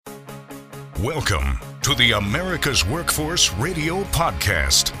Welcome to the America's Workforce Radio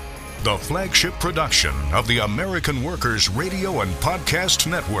Podcast, the flagship production of the American Workers Radio and Podcast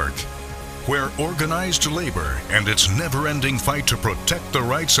Network, where organized labor and its never-ending fight to protect the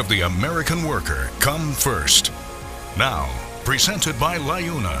rights of the American worker come first. Now, presented by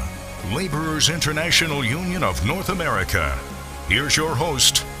LIUNA, Laborers International Union of North America. Here's your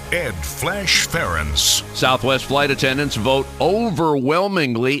host, Ed Flash Ferens. Southwest flight attendants vote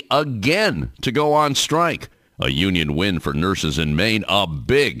overwhelmingly again to go on strike. A union win for nurses in Maine, a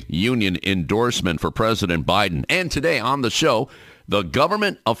big union endorsement for President Biden. And today on the show, the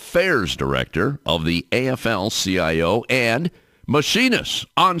Government Affairs Director of the AFL-CIO and Machinists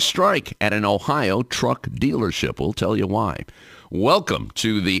on strike at an Ohio truck dealership. We'll tell you why. Welcome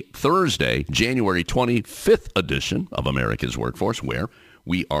to the Thursday, January 25th edition of America's Workforce, where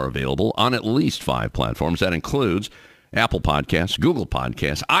we are available on at least 5 platforms. That includes Apple Podcasts, Google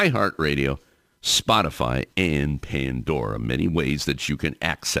Podcasts, iHeartRadio, Spotify, and Pandora. Many ways that you can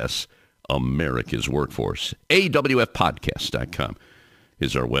access America's Workforce. awfpodcast.com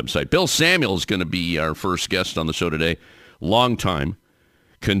is our website. Bill Samuel is going to be our first guest on the show today. Longtime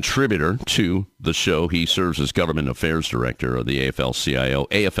contributor to the show. He serves as Government Affairs Director of the AFL-CIO.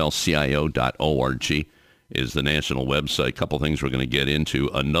 AFL-CIO.org is the national website. A couple things we're going to get into.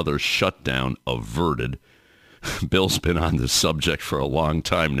 Another shutdown averted. Bill's been on this subject for a long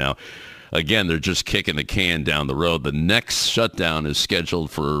time now. Again, they're just kicking the can down the road. The next shutdown is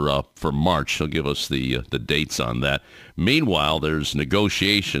scheduled for March. He'll give us the dates on that. Meanwhile, there's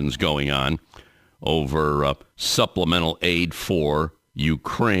negotiations going on over supplemental aid for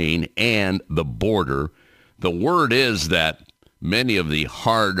Ukraine and the border. The word is that many of the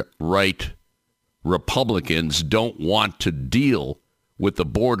hard right Republicans don't want to deal with the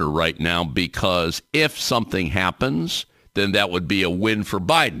border right now because if something happens, then that would be a win for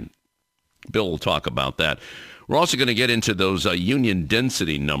Biden. Bill will talk about that. We're also going to get into those union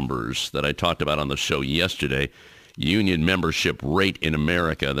density numbers that I talked about on the show yesterday. Union membership rate in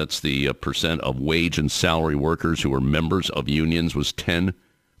America, that's the percent of wage and salary workers who are members of unions, was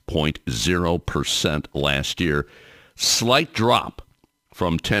 10.0% last year. Slight drop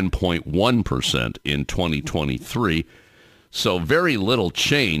from 10.1% in 2023. So very little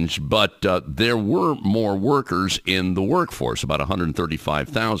change, but there were more workers in the workforce, about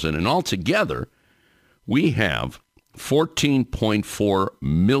 135,000. And altogether, we have 14.4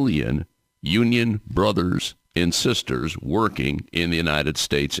 million union brothers and sisters working in the United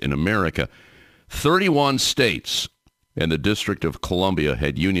States in America. 31 states and the District of Columbia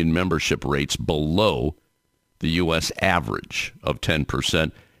had union membership rates below the U.S. average of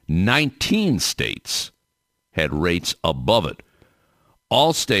 10%. 19 states had rates above it.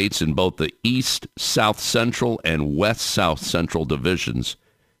 All states in both the East South Central and West South Central divisions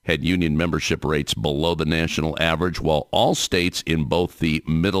had union membership rates below the national average, while all states in both the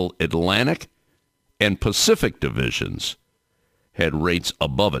Middle Atlantic and Pacific divisions had rates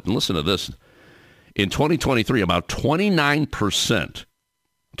above it. And listen to this. In 2023, about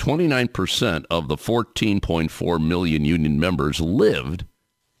 29% of the 14.4 million union members lived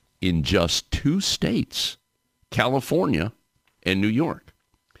in just 2 states, California and New York.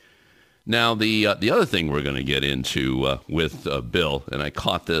 Now, the other thing we're going to get into with Bill, and I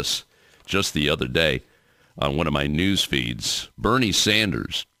caught this just the other day on one of my news feeds, Bernie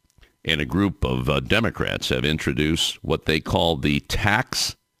Sanders and a group of Democrats have introduced what they call the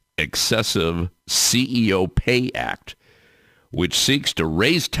Tax Excessive CEO Pay Act, which seeks to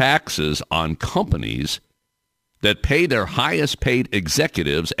raise taxes on companies that pay their highest paid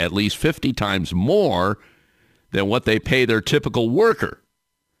executives at least 50 times more than what they pay their typical worker.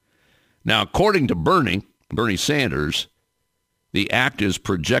 Now, according to Bernie Sanders, the act is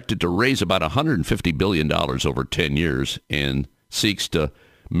projected to raise about $150 billion over 10 years and seeks to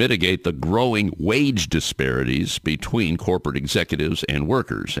mitigate the growing wage disparities between corporate executives and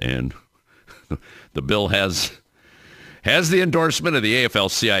workers. And the bill has the endorsement of the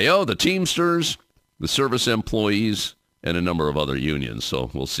AFL-CIO, the Teamsters, the service employees, and a number of other unions.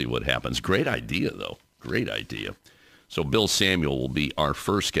 So we'll see what happens. Great idea, though. Great idea. So Bill Samuel will be our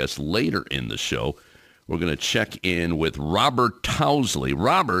first guest later in the show. We're going to check in with Robert Towslee.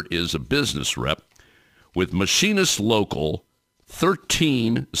 Robert is a business rep with Machinists Local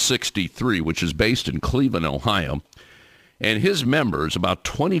 1363, which is based in Cleveland, Ohio. And his members, about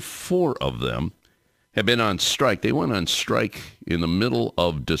 24 of them, have been on strike. They went on strike in the middle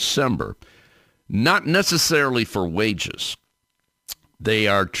of December. Not necessarily for wages. They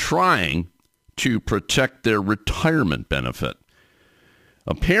are trying to protect their retirement benefit.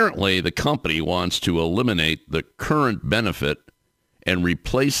 Apparently, the company wants to eliminate the current benefit and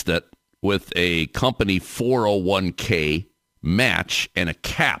replace that with a company 401k match and a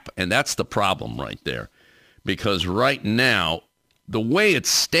cap. And that's the problem right there. Because right now, the way it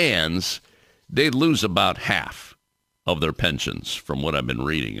stands, they lose about half of their pensions from what I've been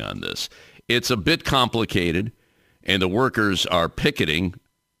reading on this. It's a bit complicated, and the workers are picketing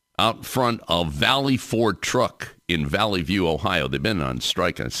out front of Valley Ford Truck in Valley View, Ohio. They've been on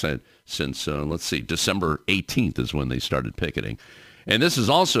strike, I said, since, December 18th is when they started picketing. And this has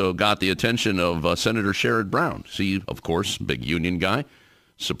also got the attention of Senator Sherrod Brown. See, of course, big union guy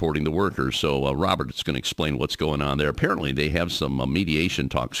supporting the workers. So Robert is going to explain what's going on there. Apparently, they have some mediation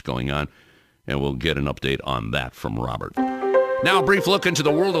talks going on, and we'll get an update on that from Robert. Now, a brief look into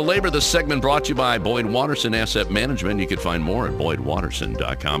the world of labor. This segment brought to you by Boyd Watterson Asset Management. You can find more at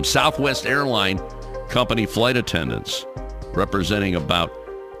boydwatterson.com. Southwest Airline Company flight attendants representing about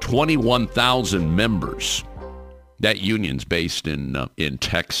 21,000 members. That union's based in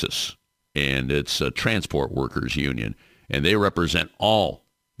Texas, and it's a transport workers union, and they represent all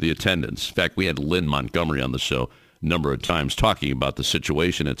the attendants. In fact, we had Lynn Montgomery on the show a number of times talking about the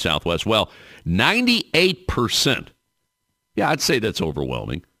situation at Southwest. Well, 98%. Yeah, I'd say that's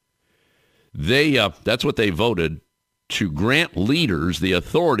overwhelming. That's what they voted, to grant leaders the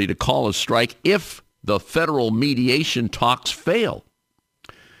authority to call a strike if the federal mediation talks fail.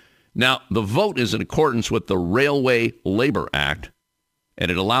 Now, the vote is in accordance with the Railway Labor Act,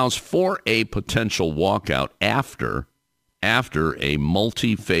 and it allows for a potential walkout after a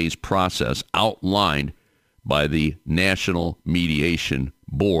multi-phase process outlined by the National Mediation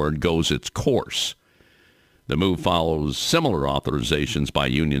Board goes its course. The move follows similar authorizations by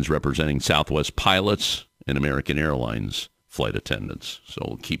unions representing Southwest pilots and American Airlines flight attendants. So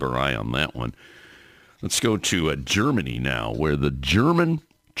we'll keep our eye on that one. Let's go to Germany now, where the German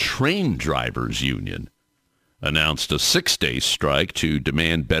Train Drivers Union announced a 6-day strike to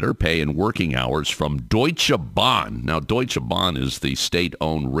demand better pay and working hours from Deutsche Bahn. Now, Deutsche Bahn is the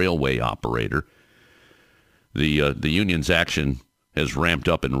state-owned railway operator. The union's action has ramped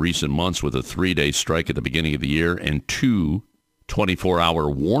up in recent months with a 3-day strike at the beginning of the year and 2 24-hour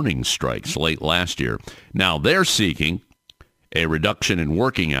warning strikes late last year. Now, they're seeking a reduction in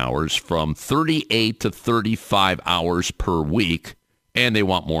working hours from 38 to 35 hours per week, and they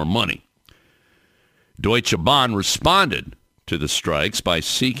want more money. Deutsche Bahn responded to the strikes by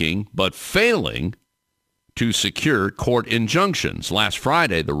seeking but failing to secure court injunctions. Last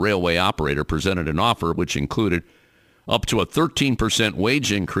Friday, the railway operator presented an offer which included up to a 13%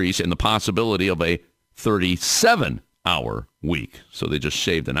 wage increase and the possibility of a 37-hour week. So they just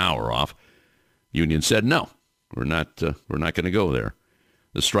shaved an hour off. Union said, no, we're not going to go there.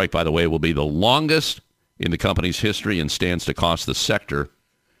 The strike, by the way, will be the longest in the company's history and stands to cost the sector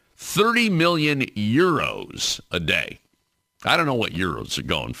 30 million euros a day. I don't know what euros are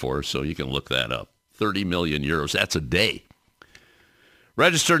going for, so you can look that up. 30 million euros, that's a day.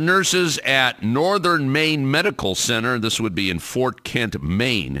 Registered nurses at Northern Maine Medical Center, this would be in Fort Kent,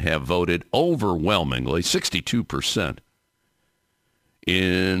 Maine, have voted overwhelmingly, 62%,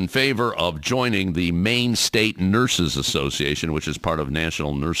 in favor of joining the Maine State Nurses Association, which is part of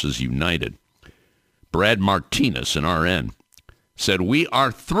National Nurses United. Brad Martinez, an RN, said, "We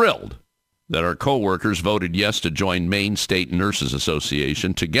are thrilled that our coworkers voted yes to join Maine State Nurses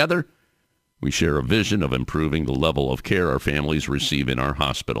Association. Together, we share a vision of improving the level of care our families receive in our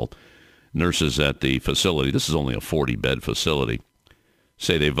hospital." Nurses at the facility, this is only a 40-bed facility,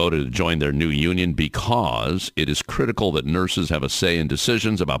 say they voted to join their new union because it is critical that nurses have a say in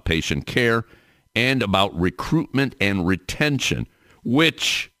decisions about patient care and about recruitment and retention,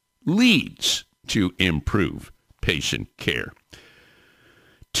 which leads to improve patient care.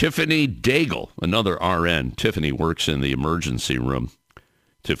 Tiffany Daigle, another RN. Tiffany works in the emergency room.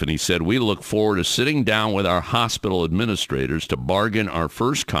 Tiffany said, "We look forward to sitting down with our hospital administrators to bargain our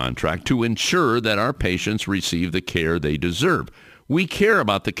first contract to ensure that our patients receive the care they deserve. We care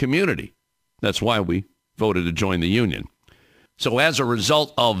about the community. That's why we voted to join the union." So as a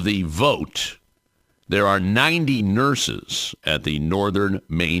result of the vote, there are 90 nurses at the Northern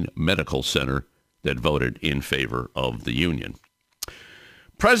Maine Medical Center that voted in favor of the union.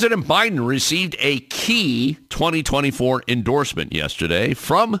 President Biden received a key 2024 endorsement yesterday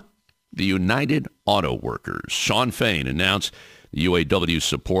from the United Auto Workers. Sean Fain announced the UAW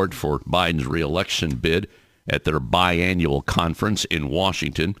support for Biden's reelection bid at their biannual conference in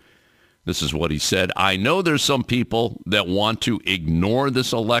Washington. This is what he said: "I know there's some people that want to ignore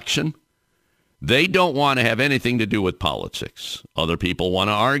this election. They don't want to have anything to do with politics. Other people want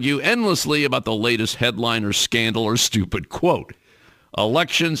to argue endlessly about the latest headline or scandal or stupid quote.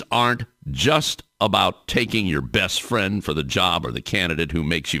 Elections aren't just about taking your best friend for the job or the candidate who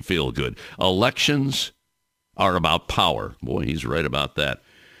makes you feel good. Elections are about power. Boy, he's right about that.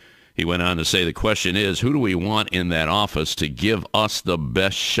 He went on to say the question is, who do we want in that office to give us the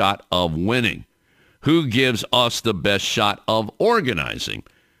best shot of winning? Who gives us the best shot of organizing?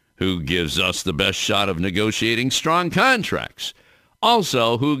 Who gives us the best shot of negotiating strong contracts?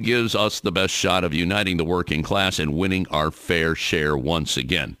 Also, who gives us the best shot of uniting the working class and winning our fair share once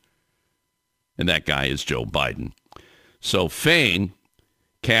again? And that guy is Joe Biden. So Fain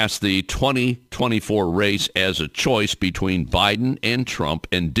cast the 2024 race as a choice between Biden and Trump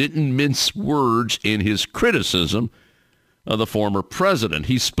and didn't mince words in his criticism of the former president.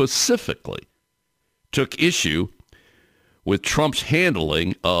 He specifically took issue with Trump's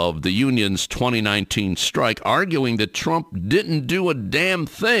handling of the union's 2019 strike, arguing that Trump didn't do a damn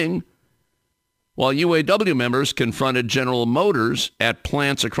thing while UAW members confronted General Motors at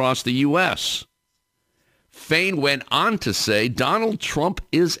plants across the U.S. Fain went on to say Donald Trump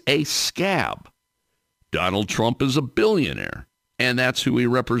is a scab. Donald Trump is a billionaire, and that's who he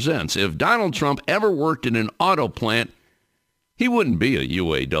represents. If Donald Trump ever worked in an auto plant, he wouldn't be a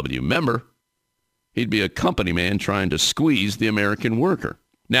UAW member. He'd be a company man trying to squeeze the American worker.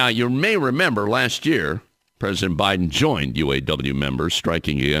 Now, you may remember last year, President Biden joined UAW members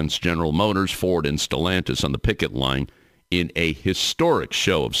striking against General Motors, Ford, and Stellantis on the picket line in a historic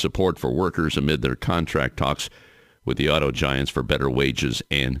show of support for workers amid their contract talks with the auto giants for better wages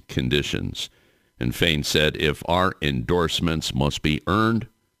and conditions. And Fain said, if our endorsements must be earned,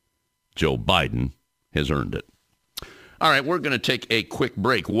 Joe Biden has earned it. All right, we're going to take a quick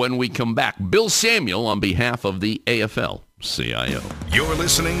break. When we come back, Bill Samuel on behalf of the AFL-CIO. You're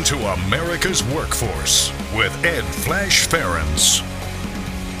listening to America's Workforce with Ed Flash Ferens.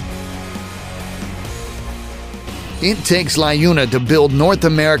 It takes LiUNA to build North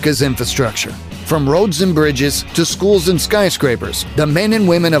America's infrastructure. From roads and bridges to schools and skyscrapers, the men and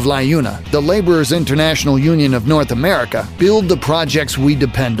women of LiUNA, the Laborers International Union of North America, build the projects we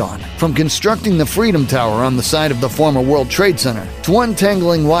depend on. From constructing the Freedom Tower on the site of the former World Trade Center to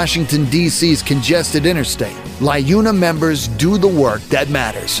untangling Washington, D.C.'s congested interstate, LiUNA members do the work that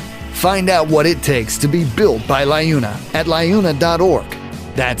matters. Find out what it takes to be built by LiUNA at liuna.org.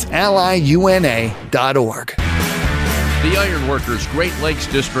 That's liuna.org. The Ironworkers Great Lakes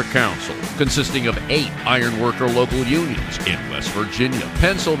District Council, consisting of 8 ironworker local unions in West Virginia,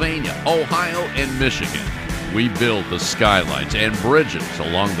 Pennsylvania, Ohio, and Michigan. We build the skylines and bridges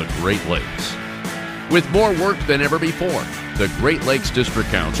along the Great Lakes. With more work than ever before, the Great Lakes District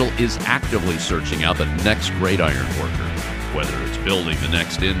Council is actively searching out the next great ironworker, whether it's building the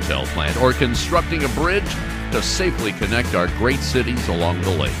next Intel plant or constructing a bridge to safely connect our great cities along the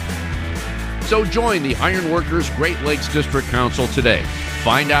lake. So join the Ironworkers Great Lakes District Council today.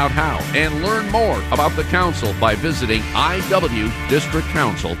 Find out how and learn more about the council by visiting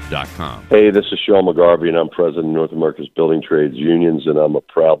iwdistrictcouncil.com. Hey, this is Sean McGarvey, and I'm president of North America's Building Trades Unions, and I'm a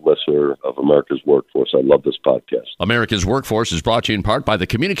proud listener of America's Workforce. I love this podcast. America's Workforce is brought to you in part by the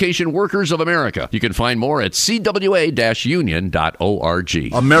Communication Workers of America. You can find more at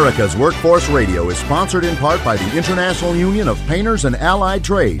cwa-union.org. America's Workforce Radio is sponsored in part by the International Union of Painters and Allied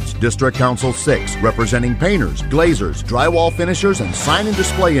Trades, District Council 6, representing painters, glazers, drywall finishers, and sign and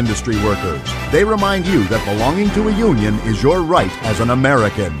display industry workers. They remind you that belonging to a union is your right as an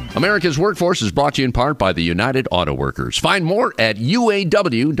American. America's Workforce is brought to you in part by the United Auto Workers. Find more at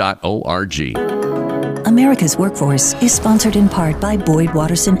uaw.org. America's Workforce is sponsored in part by Boyd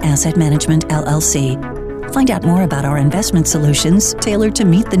Watterson Asset Management, LLC. Find out more about our investment solutions tailored to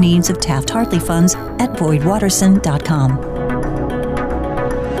meet the needs of Taft-Hartley funds at boydwatterson.com.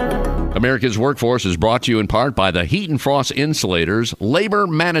 America's Workforce is brought to you in part by the Heat and Frost Insulators Labor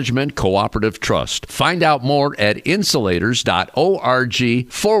Management Cooperative Trust. Find out more at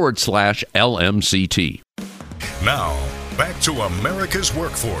insulators.org/LMCT. Now, back to America's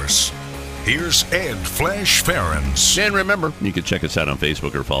Workforce. Here's Ed Flash Ferens. And remember, you can check us out on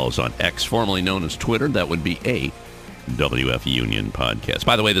Facebook or follow us on X, formerly known as Twitter. That would be a WF Union podcast.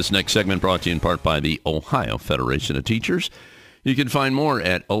 By the way, this next segment brought to you in part by the Ohio Federation of Teachers. You can find more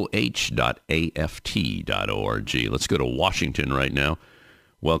at oh.aft.org. Let's go to Washington right now.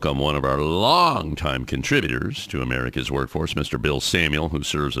 Welcome one of our longtime contributors to America's Workforce, Mr. Bill Samuel, who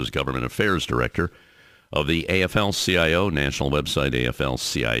serves as Government Affairs Director of the AFL-CIO, national website,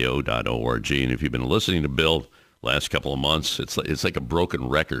 AFL-CIO.org. And if you've been listening to Bill last couple of months, it's like a broken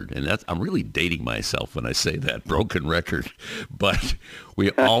record. And I'm really dating myself when I say that, broken record. But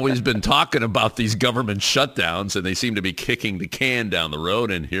we've always been talking about these government shutdowns, and they seem to be kicking the can down the road.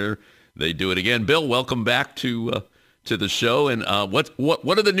 And here they do it again. Bill, welcome back to to the show. And what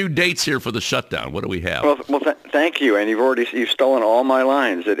are the new dates here for the shutdown? What do we have? Well, thank you. And you've stolen all my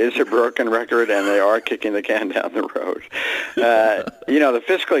lines. It is a broken record, and they are kicking the can down the road. The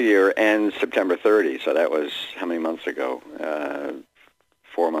fiscal year ends September 30, so that was how many months ago?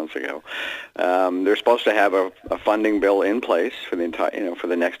 4 months ago. They're supposed to have a funding bill in place for the entire, for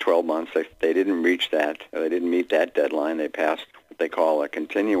the next 12 months. They didn't reach that. They didn't meet that deadline. They passed what they call a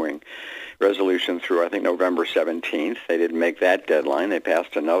continuing resolution through, I think, November 17th. They didn't make that deadline. They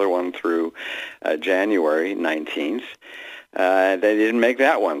passed another one through January 19th. They didn't make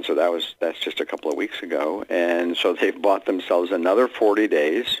that one, so that's just a couple of weeks ago. And so they've bought themselves another 40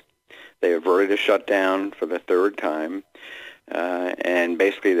 days. They averted a shutdown for the third time. And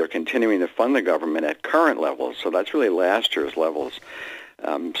basically they're continuing to fund the government at current levels. So that's really last year's levels.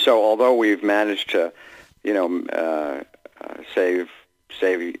 So although we've managed to, save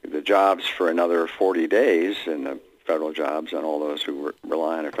the jobs for another 40 days and the federal jobs and all those who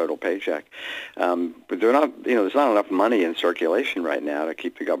rely on a federal paycheck, but they're not, there's not enough money in circulation right now to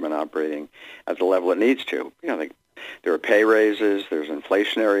keep the government operating at the level it needs to. There are pay raises, there's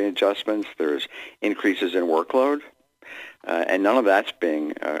inflationary adjustments, there's increases in workload. And none of that's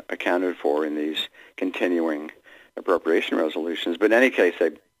being accounted for in these continuing appropriation resolutions. But in any case,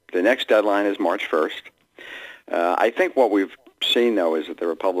 the next deadline is March 1st. I think what we've seen, though, is that the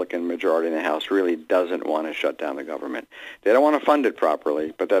Republican majority in the House really doesn't want to shut down the government. They don't want to fund it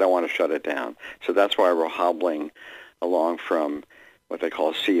properly, but they don't want to shut it down. So that's why we're hobbling along from what they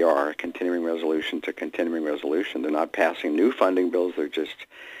call CR, continuing resolution, to continuing resolution. They're not passing new funding bills. They're just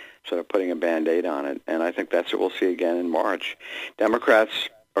sort of putting a Band-Aid on it. And I think that's what we'll see again in March. Democrats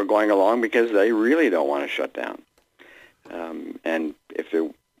are going along because they really don't want to shut down. And if there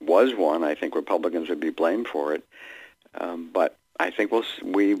was one, I think Republicans would be blamed for it. But I think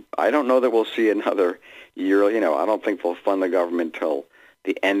I don't know that we'll see another year. I don't think they'll fund the government till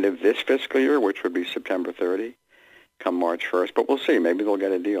the end of this fiscal year, which would be September 30, come March 1st. But we'll see. Maybe they'll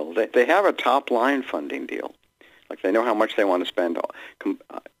get a deal. They have a top-line funding deal. Like, they know how much they want to spend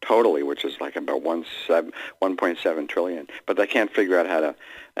totally, which is like about $1.7 trillion, but they can't figure out how to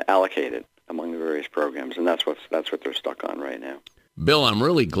allocate it among the various programs, and that's what they're stuck on right now. Bill, I'm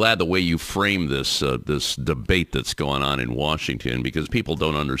really glad the way you frame this debate that's going on in Washington, because people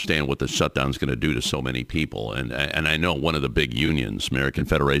don't understand what the shutdown is going to do to so many people. And I know one of the big unions, American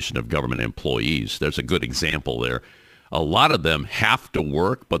Federation of Government Employees, there's a good example there. A lot of them have to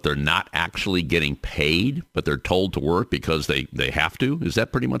work, but they're not actually getting paid, but they're told to work because they have to. Is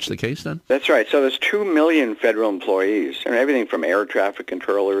that pretty much the case then? That's right. So there's 2 million federal employees, and everything from air traffic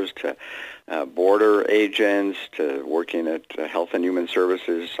controllers to border agents to working at Health and Human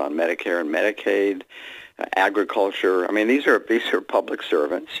Services on Medicare and Medicaid, agriculture. I mean, these are public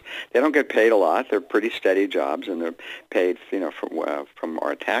servants. They don't get paid a lot. They're pretty steady jobs, and they're paid, from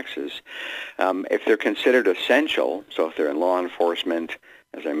our taxes. If they're considered essential, so if they're in law enforcement,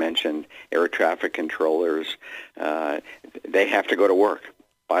 as I mentioned, air traffic controllers, they have to go to work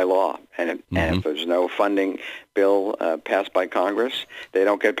by law. And if there's no funding bill passed by Congress, they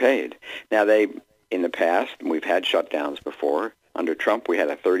don't get paid. Now, in the past, we've had shutdowns before. Under Trump, we had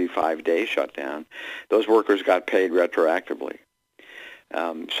a 35-day shutdown. Those workers got paid retroactively.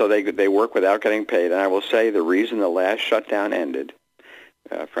 So they work without getting paid. And I will say the reason the last shutdown ended,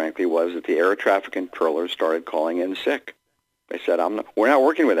 frankly, was that the air traffic controllers started calling in sick. They said, we're not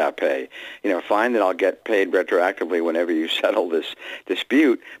working without pay. Fine that I'll get paid retroactively whenever you settle this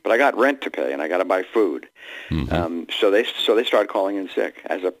dispute, but I got rent to pay and I got to buy food. So they started calling in sick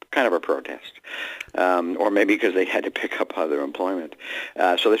as a kind of a protest, or maybe because they had to pick up other employment.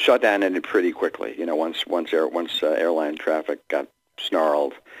 So the shutdown ended pretty quickly. Once airline traffic got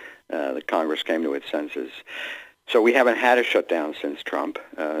snarled, the Congress came to its senses. So we haven't had a shutdown since Trump,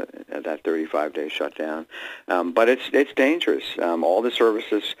 that 35-day shutdown. But it's dangerous. All the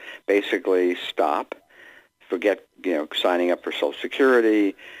services basically stop. Forget, signing up for Social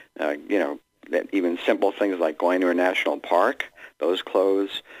Security, even simple things like going to a national park, those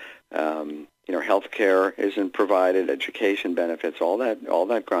close. Health care isn't provided, education benefits, all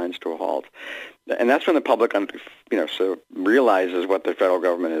that grinds to a halt. And that's when the public, realizes what the federal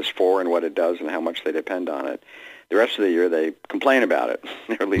government is for and what it does and how much they depend on it. The rest of the year, they complain about it,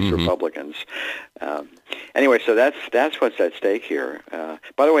 or at least Republicans. Anyway, so that's what's at stake here.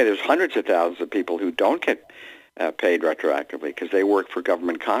 By the way, there's hundreds of thousands of people who don't get paid retroactively because they work for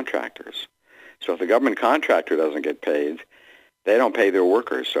government contractors. So if the government contractor doesn't get paid, they don't pay their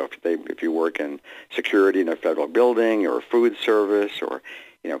workers. So if you work in security in a federal building or a food service or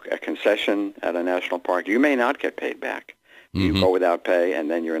a concession at a national park, you may not get paid back. You go without pay, and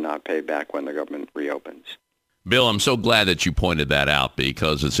then you're not paid back when the government reopens. Bill, I'm so glad that you pointed that out,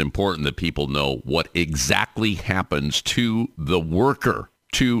 because it's important that people know what exactly happens to the worker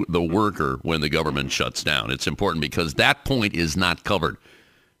when the government shuts down. It's important because that point is not covered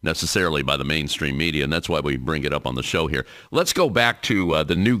necessarily by the mainstream media, and that's why we bring it up on the show here. Let's go back to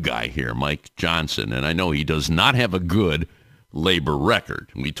the new guy here, Mike Johnson, and I know he does not have a good labor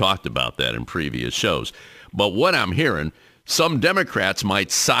record. We talked about that in previous shows. But what I'm hearing, some Democrats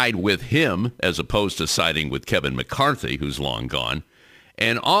might side with him as opposed to siding with Kevin McCarthy, who's long gone.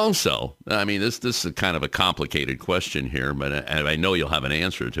 And also, I mean, this is kind of a complicated question here, but I know you'll have an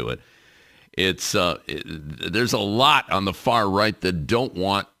answer to it. There's a lot on the far right that don't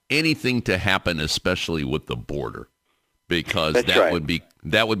want anything to happen, especially with the border, because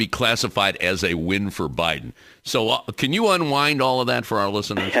that would be classified as a win for Biden. So can you unwind all of that for our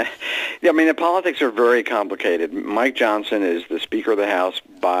listeners? Yeah, I mean, the politics are very complicated. Mike Johnson is the Speaker of the House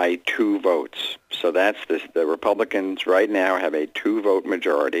by 2 votes. So that's the Republicans right now have a 2-vote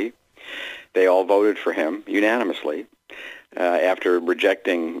majority. They all voted for him unanimously after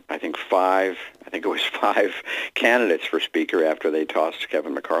rejecting, I think it was five candidates for Speaker after they tossed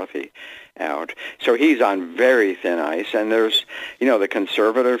Kevin McCarthy out. So he's on very thin ice. And there's, the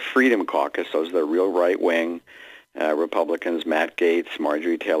Conservative Freedom Caucus, those are the real right-wing Republicans, Matt Gaetz,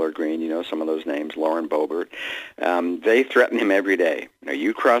 Marjorie Taylor Greene, some of those names, Lauren Boebert. They threaten him every day.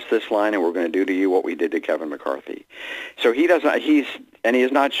 You cross this line and we're going to do to you what we did to Kevin McCarthy. So he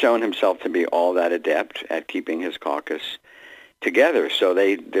has not shown himself to be all that adept at keeping his caucus together. So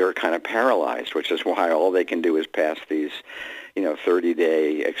they're kind of paralyzed, which is why all they can do is pass these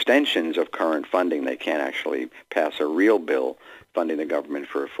 30-day extensions of current funding. They can't actually pass a real bill funding the government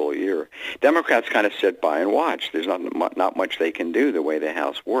for a full year. Democrats kind of sit by and watch. There's not much they can do the way the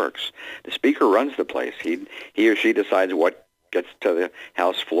House works. The Speaker runs the place. He or she decides what gets to the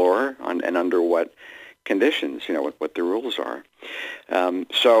House floor and under what conditions, what the rules are.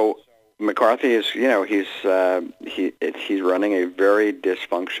 So McCarthy is, he's running a very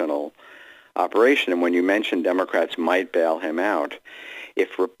dysfunctional operation. And when you mention Democrats might bail him out,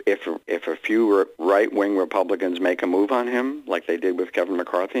 if a few right-wing Republicans make a move on him, like they did with Kevin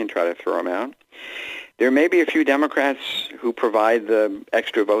McCarthy, and try to throw him out, there may be a few Democrats who provide the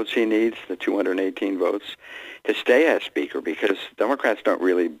extra votes he needs, the 218 votes, to stay as Speaker, because Democrats don't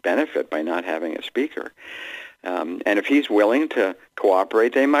really benefit by not having a Speaker. And if he's willing to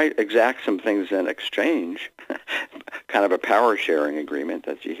cooperate, they might exact some things in exchange, kind of a power-sharing agreement.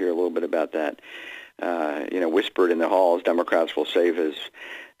 That you hear a little bit about that. Whispered in the halls, Democrats will save his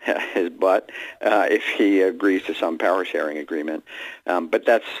butt if he agrees to some power-sharing agreement. But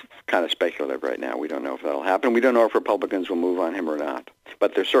that's kind of speculative right now. We don't know if that'll happen. We don't know if Republicans will move on him or not.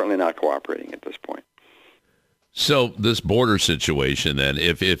 But they're certainly not cooperating at this point. So this border situation, then,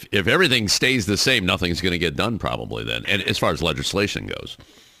 if everything stays the same, nothing's going to get done probably then, and as far as legislation goes.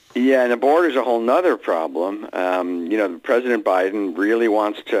 Yeah, and the border is a whole nother problem. President Biden really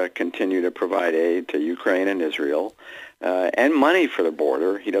wants to continue to provide aid to Ukraine and Israel and money for the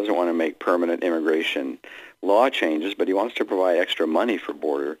border. He doesn't want to make permanent immigration law changes, but he wants to provide extra money for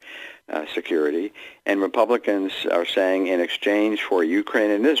border security. And Republicans are saying in exchange for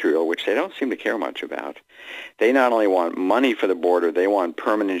Ukraine and Israel, which they don't seem to care much about, they not only want money for the border, they want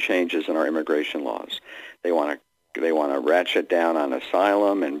permanent changes in our immigration laws. They want to ratchet down on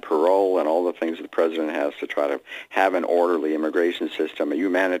asylum and parole and all the things that the president has to try to have an orderly immigration system, a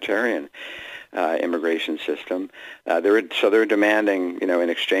humanitarian immigration system. They're demanding, in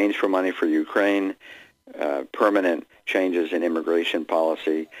exchange for money for Ukraine, permanent changes in immigration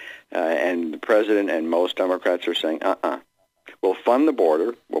policy. And the president and most Democrats are saying, we'll fund the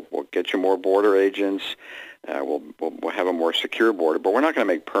border. We'll get you more border agents. We'll have a more secure border, but we're not going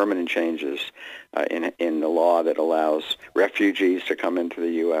to make permanent changes in the law that allows refugees to come into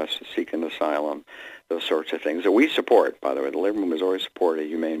the U.S. seeking asylum, those sorts of things that we support. By the way, the Labor Movement has always supported a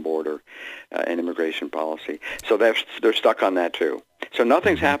humane border and immigration policy. So they're stuck on that too. So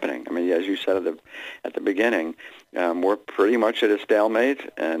nothing's happening. I mean, as you said at the beginning, we're pretty much at a stalemate,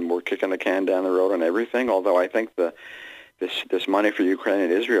 and we're kicking the can down the road on everything. Although I think this money for Ukraine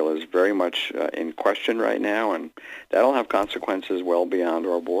and Israel is very much in question right now, and that'll have consequences well beyond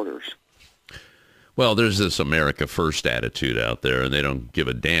our borders. Well, there's this America First attitude out there, and they don't give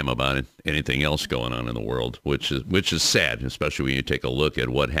a damn about anything else going on in the world, which is sad, especially when you take a look at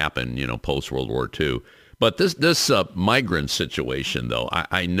what happened, post World War II. But this migrant situation, though,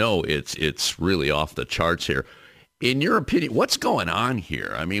 I know it's really off the charts here. In your opinion, what's going on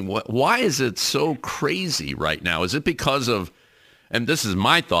here? I mean, why is it so crazy right now? Is it because of and this is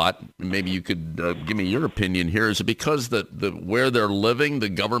my thought, maybe you could give me your opinion here, is it because where they're living, the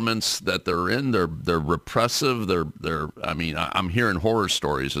governments that they're in, they're repressive, I'm hearing horror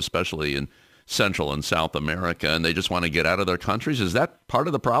stories, especially in Central and South America, and they just want to get out of their countries? Is that part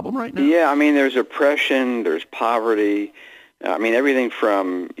of the problem right now? Yeah, there's oppression, there's poverty, everything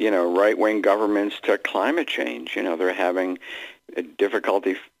from, right-wing governments to climate change. They're having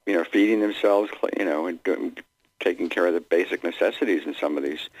difficulty, feeding themselves, and taking care of the basic necessities in some of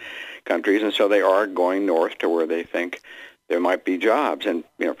these countries, and so they are going north to where they think there might be jobs. And,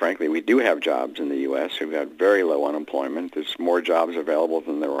 frankly, we do have jobs in the U.S. We've got very low unemployment. There's more jobs available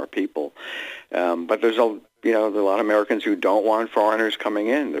than there are people. But there's a lot of Americans who don't want foreigners coming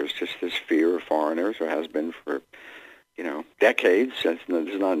in. There's just this fear of foreigners, or has been for, decades. It's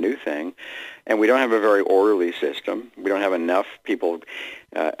not a new thing. And we don't have a very orderly system. We don't have enough people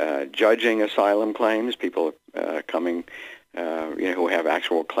judging asylum claims, people coming, who have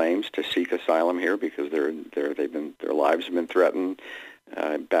actual claims to seek asylum here because their lives have been threatened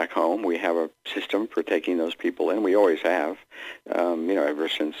back home. We have a system for taking those people in. We always have, ever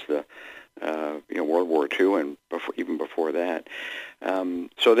since the World War II and even before that.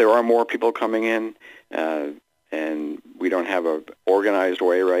 So there are more people coming in, and we don't have an organized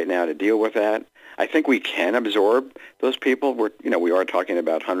way right now to deal with that. I think we can absorb those people. We are talking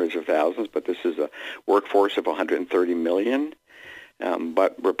about hundreds of thousands, but this is a workforce of 130 million.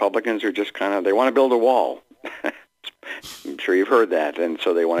 But Republicans are just they want to build a wall. I'm sure you've heard that, and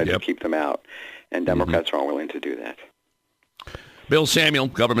so they want to just keep them out. And Democrats aren't willing to do that. Bill Samuel,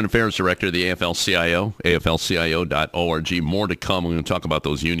 Government Affairs Director of the AFL-CIO, AFL-CIO.org. More to come. We're going to talk about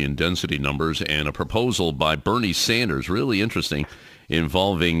those union density numbers and a proposal by Bernie Sanders, really interesting,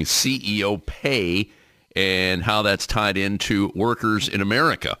 involving CEO pay and how that's tied into workers in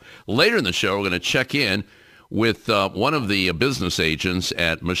America. Later in the show, we're going to check in with one of the business agents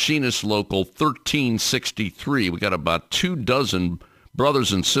at Machinists Local 1363. We got about 24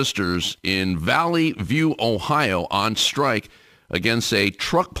 brothers and sisters in Valley View, Ohio, on strike against a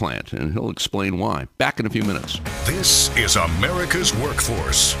truck plant, and he'll explain why. Back in a few minutes. This is America's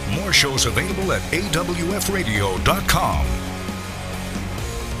Workforce. More shows available at awfradio.com.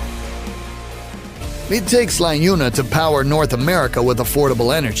 It takes LiUNA to power North America with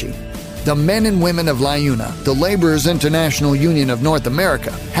affordable energy. The men and women of LiUNA, the Laborers International Union of North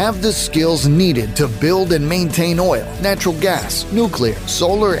America, have the skills needed to build and maintain oil, natural gas, nuclear,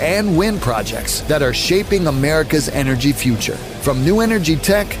 solar, and wind projects that are shaping America's energy future. From new energy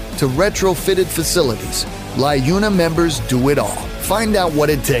tech to retrofitted facilities, LiUNA members do it all. Find out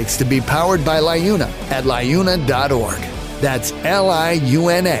what it takes to be powered by LiUNA at liuna.org. That's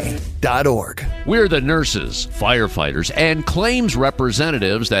LIUNA.org. We're the nurses, firefighters, and claims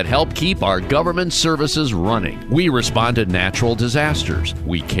representatives that help keep our government services running. We respond to natural disasters.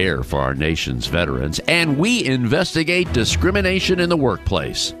 We care for our nation's veterans, and we investigate discrimination in the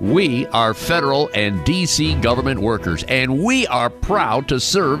workplace. We are federal and D.C. government workers, and we are proud to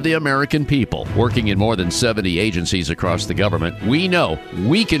serve the American people. Working in more than 70 agencies across the government, we know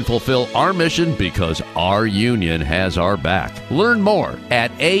we can fulfill our mission because our union has our back. Learn more at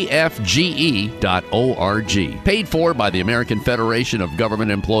AFGE.org. Paid for by the American Federation of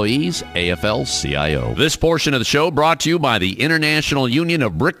Government Employees, AFL-CIO. This portion of the show brought to you by the International Union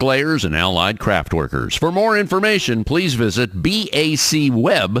of Bricklayers and Allied Craft Workers. For more information, please visit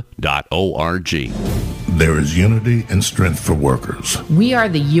bacweb.org. There is unity and strength for workers. We are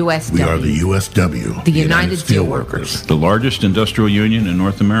the USW. We are the USW. The United Steelworkers. The largest industrial union in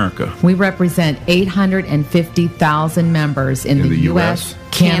North America. We represent 850,000 members in the U.S.,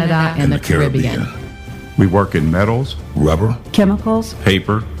 Canada, and the Caribbean. We work in metals, rubber, chemicals,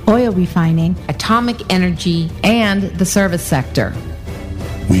 paper, oil refining, atomic energy, and the service sector.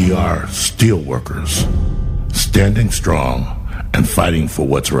 We are steelworkers, standing strong and fighting for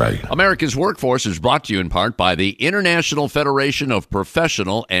what's right. America's Workforce is brought to you in part by the International Federation of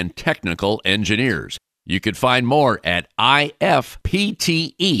Professional and Technical Engineers. You can find more at ifpte.org.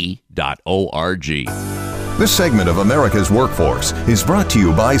 This segment of America's Workforce is brought to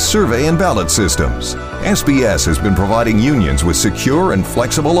you by Survey and Ballot Systems. SBS has been providing unions with secure and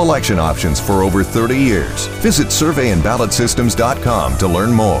flexible election options for over 30 years. Visit surveyandballotsystems.com to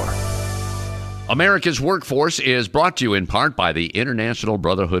learn more. America's Workforce is brought to you in part by the International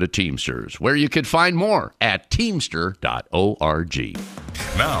Brotherhood of Teamsters, where you can find more at teamster.org.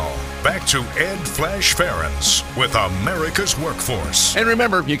 Now, back to Ed Flash Ferens with America's Workforce. And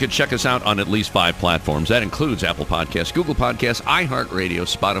remember, you can check us out on at least 5 platforms. That includes Apple Podcasts, Google Podcasts, iHeartRadio,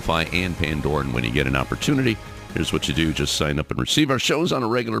 Spotify, and Pandora. And when you get an opportunity, here's what you do. Just sign up and receive our shows on a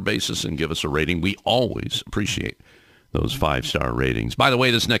regular basis and give us a rating. We always appreciate those 5-star ratings. By the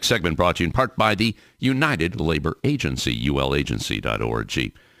way, this next segment brought to you in part by the United Labor Agency.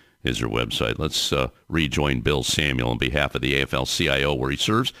 ulagency.org is your website. Let's rejoin Bill Samuel on behalf of the AFL-CIO, where he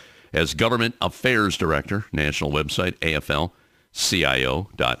serves as Government Affairs Director. National website,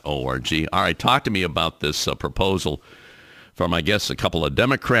 AFL-CIO.org. All right, talk to me about this proposal from, I guess, a couple of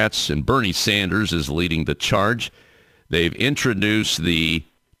Democrats, and Bernie Sanders is leading the charge. They've introduced the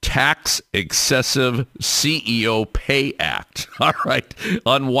Tax Excessive CEO Pay Act. All right.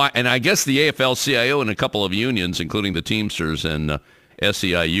 And I guess the AFL-CIO and a couple of unions, including the Teamsters and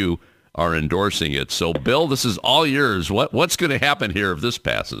SEIU, are endorsing it. So, Bill, this is all yours. What's going to happen here if this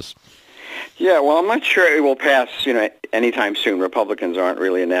passes? Yeah, well, I'm not sure it will pass, anytime soon. Republicans aren't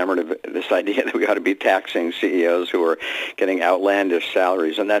really enamored of this idea that we ought to be taxing CEOs who are getting outlandish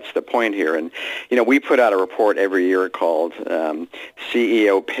salaries, and that's the point here. And, we put out a report every year called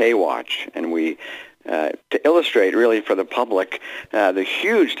CEO Pay Watch, and we to illustrate really for the public the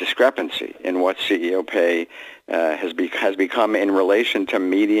huge discrepancy in what CEO pay has become in relation to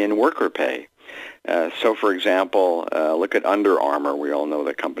median worker pay. So, for example, look at Under Armour. We all know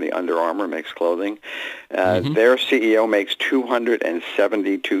the company Under Armour makes clothing. Their CEO makes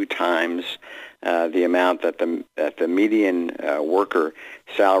 272 times the amount that the median worker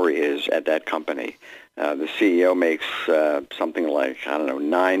salary is at that company. The CEO makes something like,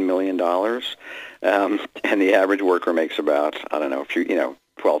 $9 million, and the average worker makes about,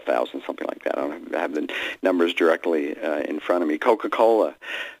 $12,000, something like that. I don't have the numbers directly in front of me. Coca-Cola,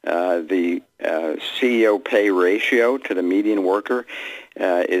 the CEO pay ratio to the median worker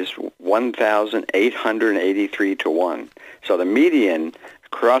is 1,883 to 1. So the median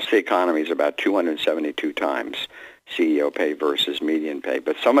across the economy is about 272 times CEO pay versus median pay.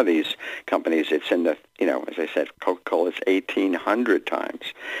 But some of these companies, it's in the, as I said, Coca-Cola, it's 1,800 times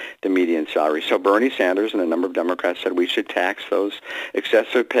the median salary. So Bernie Sanders and a number of Democrats said we should tax those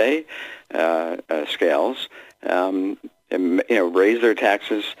excessive pay scales, and, raise their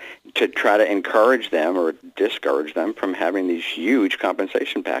taxes to try to encourage them or discourage them from having these huge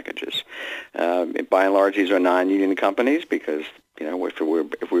compensation packages. By and large, these are non-union companies because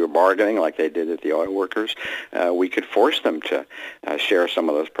if we were bargaining like they did at the oil workers, we could force them to share some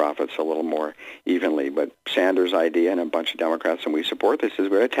of those profits a little more evenly. But Sanders' idea and a bunch of Democrats, and we support this, is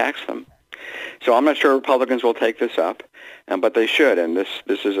we're going to tax them. So I'm not sure Republicans will take this up, but they should. And this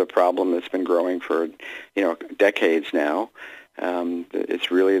is a problem that's been growing for decades now.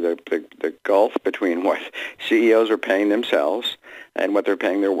 It's really the gulf between what CEOs are paying themselves and what they're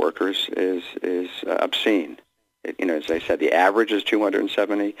paying their workers is obscene. As I said, the average is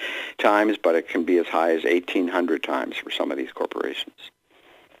 270 times, but it can be as high as 1,800 times for some of these corporations.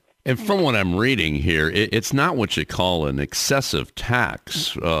 And from what I'm reading here, it's not what you call an excessive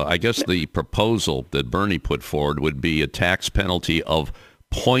tax. I guess the proposal that Bernie put forward would be a tax penalty of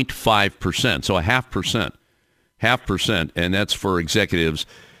 0.5%, so a 0.5%, and that's for executives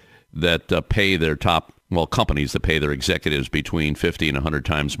that pay their companies that pay their executives between 50 and 100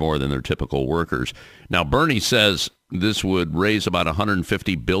 times more than their typical workers. Now, Bernie says this would raise about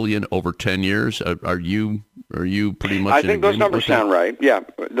 $150 billion over 10 years. Are you pretty much? I think those numbers sound right. Yeah,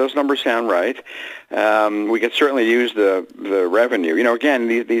 those numbers sound right. We could certainly use the revenue. Again,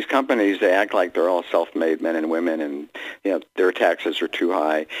 these companies, they act like they're all self-made men and women, and their taxes are too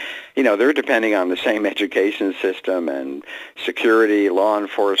high. They're depending on the same education system and security, law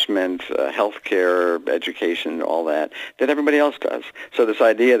enforcement, healthcare, education, all that everybody else does. So this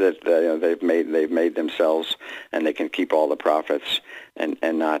idea that they've made themselves and they can keep all the profits and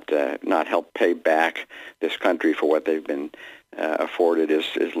not help pay back this country for what they've been afforded is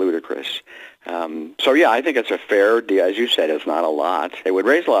ludicrous. So yeah, I think it's a fair deal. As you said, it's not a lot. It would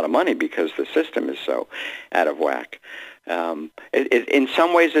raise a lot of money because the system is so out of whack. In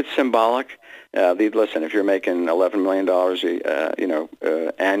some ways, it's symbolic. Listen, if you're making $11 million,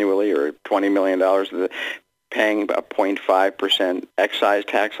 annually, or $20 million, paying a 0.5% excise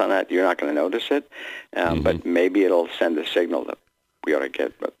tax on that, you're not going to notice it. But maybe it'll send a signal that we ought to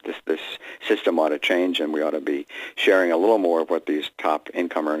get this system ought to change, and we ought to be sharing a little more of what these top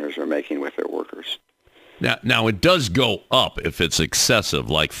income earners are making with their workers. Now it does go up if it's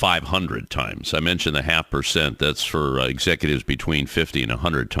excessive, like 500 times. I mentioned the 0.5%. That's for executives between 50 and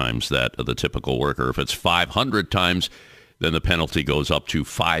 100 times that of the typical worker. If it's 500 times, then the penalty goes up to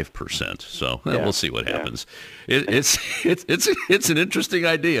 5%. So we'll see what happens. It's an interesting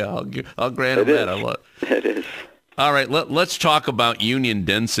idea. I'll grant it that. It is. All right, let's talk about union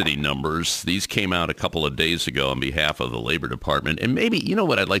density numbers. These came out a couple of days ago on behalf of the Labor Department. And maybe,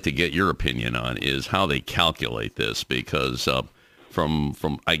 what I'd like to get your opinion on is how they calculate this, because from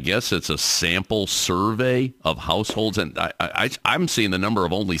I guess it's a sample survey of households, and I'm seeing the number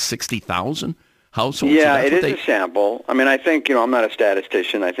of only 60,000 households. Yeah, it is a sample. I mean, I think, I'm not a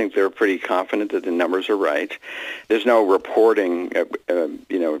statistician. I think they're pretty confident that the numbers are right. There's no reporting,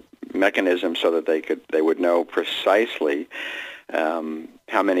 mechanism so that they would know precisely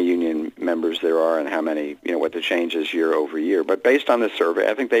how many union members there are and how many, what the change is year over year. But based on the survey,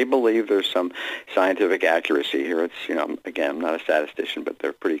 I think they believe there's some scientific accuracy here. It's, again, I'm not a statistician, but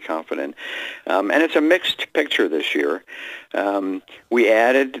they're pretty confident. And it's a mixed picture this year. We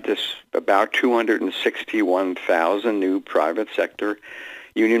added about 261,000 new private sector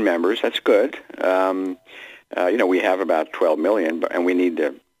union members. That's good. We have about 12 million, and we need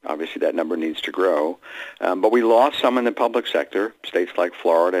to, obviously that number needs to grow. But we lost some in the public sector, states like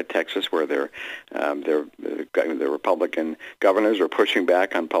Florida, Texas, where the Republican governors are pushing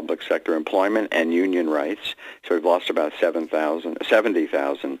back on public sector employment and union rights. So we've lost about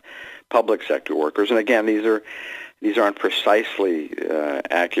 70,000 public sector workers. And again, these aren't precisely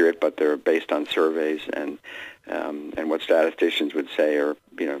accurate, but they're based on surveys and what statisticians would say are,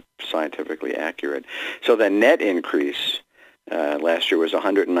 scientifically accurate. So the net increase last year was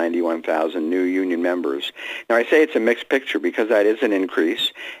 191,000 new union members. Now, I say it's a mixed picture because that is an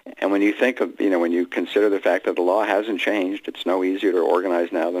increase. And when you think of, when you consider the fact that the law hasn't changed, it's no easier to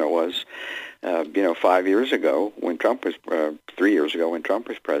organize now than it was, 5 years ago when Trump was, 3 years ago when Trump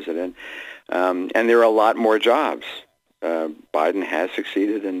was president. And there are a lot more jobs. Biden has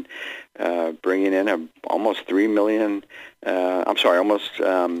succeeded in bringing in almost 3 million, about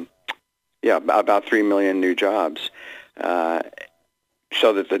 3 million new jobs.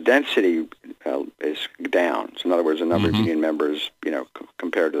 So that the density is down. So in other words, the number of union members,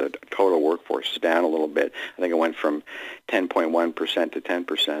 compared to the total workforce is down a little bit. I think it went from 10.1% to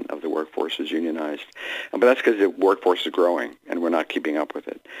 10% of the workforce is unionized. But that's because the workforce is growing, and we're not keeping up with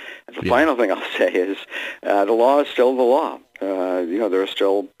it. And the final thing I'll say is the law is still the law. There are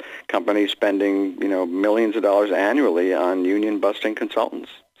still companies spending, millions of dollars annually on union-busting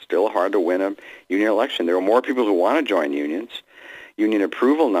consultants. Still hard to win a union election. There are more people who want to join unions. Union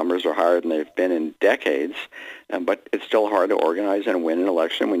approval numbers are higher than they've been in decades, but it's still hard to organize and win an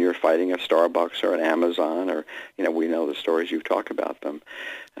election when you're fighting a Starbucks or an Amazon or, we know the stories, you've talked about them.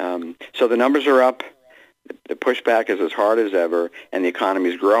 So the numbers are up. The pushback is as hard as ever, and the economy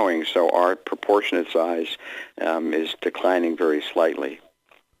is growing, so our proportionate size is declining very slightly.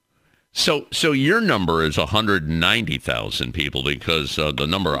 So your number is 190,000 people because the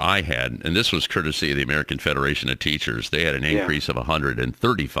number I had, and this was courtesy of the American Federation of Teachers, they had an increase of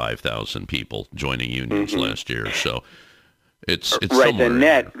 135,000 people joining unions last year. So it's right. The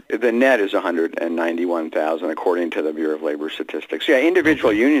net is 191,000 according to the Bureau of Labor Statistics. Yeah,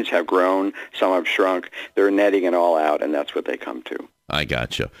 individual unions have grown, some have shrunk. They're netting it all out, and that's what they come to. I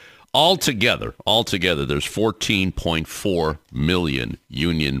gotcha. Altogether, there's 14.4 million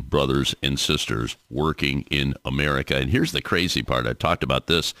union brothers and sisters working in America. And here's the crazy part. I talked about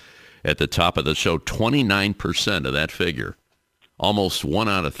this at the top of the show. 29% of that figure, almost 1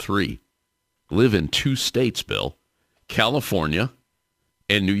 out of 3, live in 2 states, Bill, California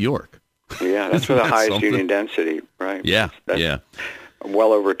and New York. Yeah, that's where the highest union density, right? Yeah, that's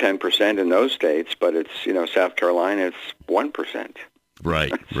well over 10% in those states, but it's, South Carolina, it's 1%.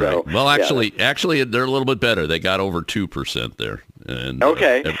 Right. Well, actually, they're a little bit better. They got over 2% there. And,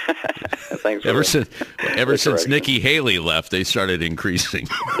 okay. Thanks. Ever since Nikki Haley left, they started increasing.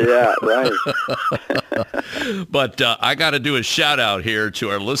 Yeah, right. But I got to do a shout out here to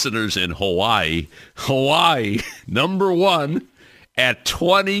our listeners in Hawaii. Hawaii, number 1 at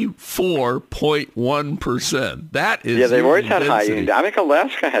 24.1%. That is they've always had high union. I think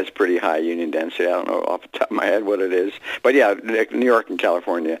Alaska has pretty high union density. I don't know off the top of my head what it is. But yeah, New York and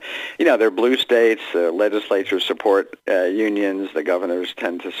California, they're blue states. The legislatures support unions. The governors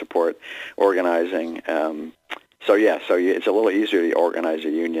tend to support organizing. So it's a little easier to organize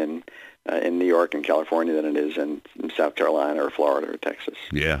a union in New York and California than it is in South Carolina or Florida or Texas.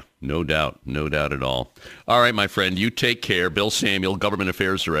 Yeah, no doubt at all. All right, my friend, you take care. Bill Samuel, Government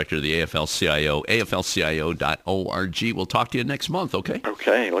Affairs Director of the AFL-CIO, AFL-CIO.org. We'll talk to you next month, okay?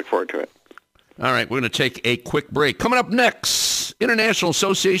 Okay, look forward to it. All right, we're going to take a quick break. Coming up next, International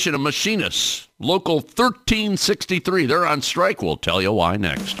Association of Machinists, Local 1363. They're on strike. We'll tell you why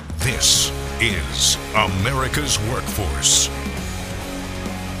next. This is America's Workforce.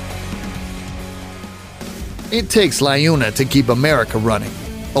 It takes LIUNA to keep America running.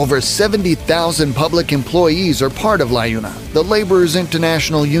 Over 70,000 public employees are part of LIUNA, the Laborers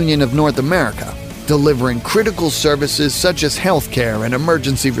International Union of North America. delivering critical services such as healthcare and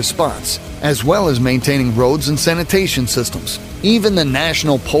emergency response, as well as maintaining roads and sanitation systems. Even the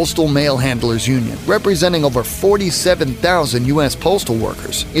National Postal Mail Handlers Union, representing over 47,000 U.S. postal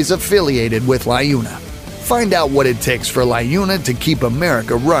workers, is affiliated with LIUNA. Find out what it takes for LIUNA to keep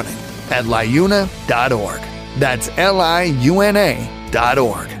America running at liuna.org. That's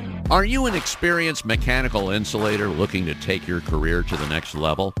LIUNA.org. Are you an experienced mechanical insulator looking to take your career to the next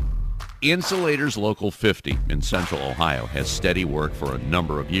level? Insulators Local 50 in Central Ohio has steady work for a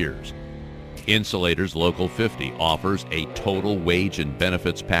number of years. Insulators Local 50 offers a total wage and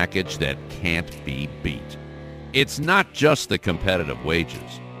benefits package that can't be beat. It's not just the competitive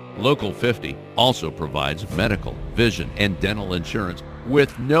wages. Local 50 also provides medical, vision, and dental insurance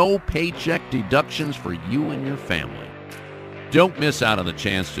with no paycheck deductions for you and your family. Don't miss out on the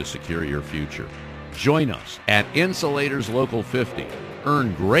chance to secure your future. Join us at Insulators Local 50.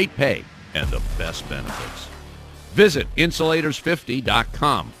 Earn great pay and the best benefits. Visit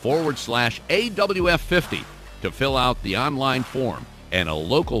insulators50.com/AWF50 to fill out the online form, and a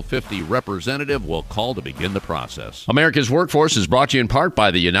Local 50 representative will call to begin the process. America's Workforce is brought to you in part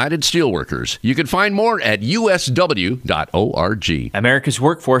by the United Steelworkers. You can find more at usw.org. America's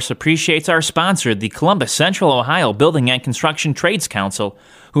Workforce appreciates our sponsor, the Columbus Central Ohio Building and Construction Trades Council,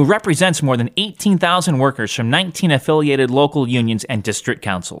 who represents more than 18,000 workers from 19 affiliated local unions and district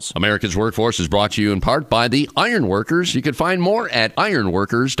councils. America's Workforce is brought to you in part by the Iron Workers. You can find more at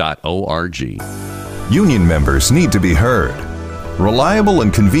ironworkers.org. Union members need to be heard. Reliable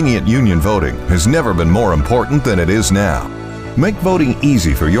and convenient union voting has never been more important than it is now. Make voting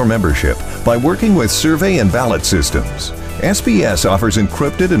easy for your membership by working with survey and ballot systems. SBS offers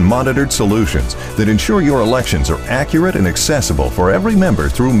encrypted and monitored solutions that ensure your elections are accurate and accessible for every member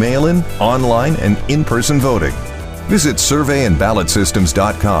through mail-in, online, and in-person voting. Visit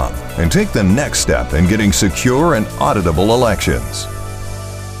surveyandballotsystems.com and take the next step in getting secure and auditable elections.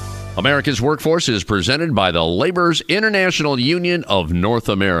 America's Workforce is presented by the Laborers International Union of North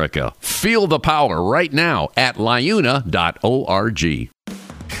America. Feel the power right now at liuna.org.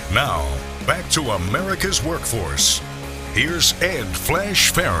 Now, back to America's Workforce. Here's Ed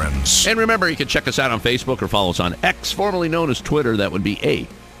Flash Ferens. And remember, you can check us out on Facebook or follow us on X, formerly known as Twitter. That would be a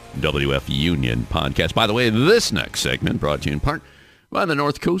WF Union podcast. By the way, this next segment brought to you in part by the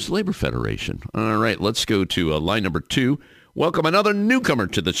North Coast Labor Federation. All right, let's go to line number 2. Welcome another newcomer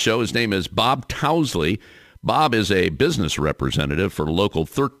to the show. His name is Bob Towslee. Bob is a business representative for Local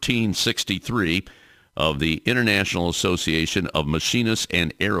 1363 of the International Association of Machinists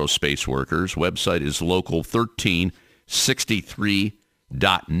and Aerospace Workers. Website is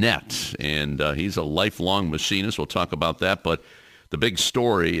local1363.net. And he's a lifelong machinist. We'll talk about that. But the big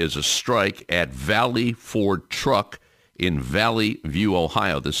story is a strike at Valley Ford Truck in Valley View,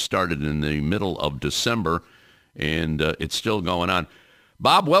 Ohio. This started in the middle of December. And it's still going on.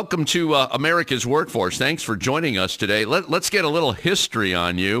 Bob, welcome to America's Workforce. Thanks for joining us today. Let's get a little history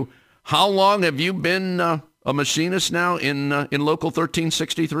on you. How long have you been a machinist now in Local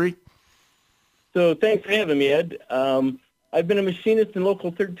 1363? So thanks for having me, Ed. I've been a machinist in Local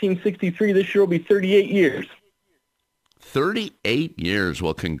 1363. This year will be 38 years. 38 years.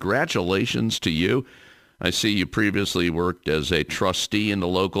 Well, congratulations to you. I see you previously worked as a trustee in the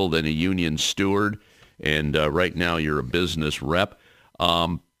local, then a union steward. And right now you're a business rep.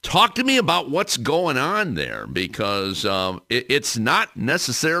 Talk to me about what's going on there, because it's not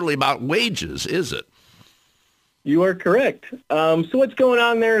necessarily about wages, is it? You are correct. So what's going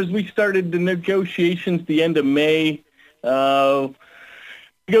on there is we started the negotiations the end of May,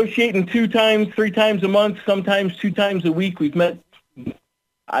 negotiating 2 times, 3 times a month, sometimes 2 times a week. We've met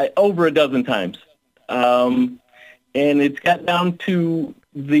over a dozen times. And it's got down to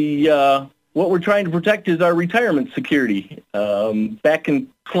the... what we're trying to protect is our retirement security. Back in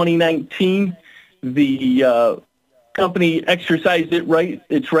 2019, the company exercised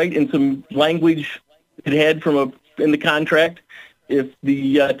its right in some language it had in the contract to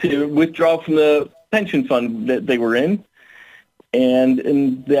withdraw from the pension fund that they were in.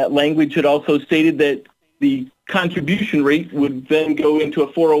 And that language had also stated that the contribution rate would then go into a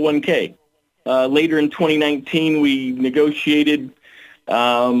 401k. Later in 2019, we negotiated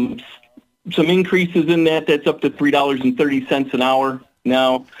some increases in that. That's up to $3.30 an hour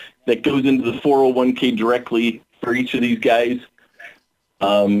now. That goes into the 401k directly for each of these guys.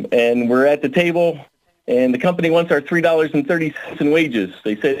 And we're at the table, and the company wants our $3.30 in wages.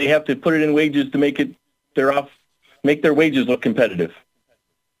 They say they have to put it in wages to make their wages look competitive.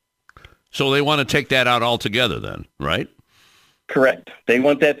 So they want to take that out altogether then, right? Correct. They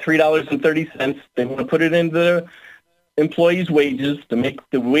want that $3.30. They want to put it into the employees' wages to make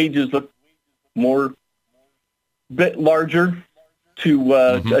the wages look bit larger to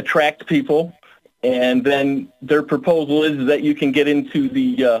attract people. And then their proposal is that you can get into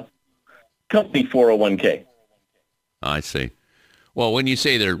the company 401k. I see. Well, when you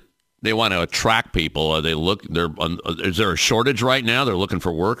say they want to attract people, is there a shortage right now? They're looking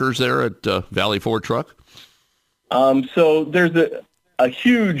for workers there at Valley Ford Truck? So there's a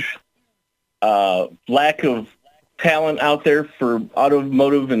huge lack of talent out there for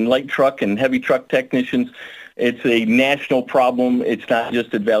automotive and light truck and heavy truck technicians. It's a national problem. It's not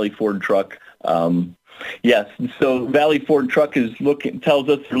just at Valley Ford Truck. Yes, so Valley Ford Truck tells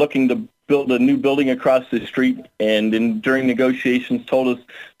us they're looking to build a new building across the street, and during negotiations told us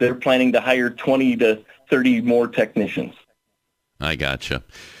they're planning to hire 20 to 30 more technicians. I gotcha.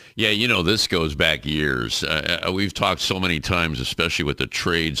 Yeah, this goes back years. We've talked so many times, especially with the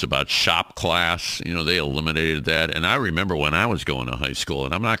trades, about shop class. They eliminated that. And I remember when I was going to high school,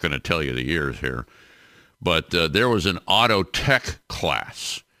 and I'm not going to tell you the years here, but there was an auto tech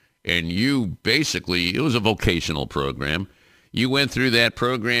class. And it was a vocational program. You went through that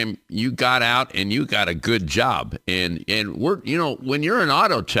program, you got out, and you got a good job. And when you're an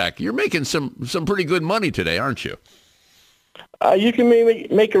auto tech, you're making some pretty good money today, aren't you? You can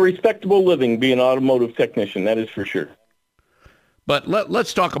make a respectable living being an automotive technician, that is for sure. But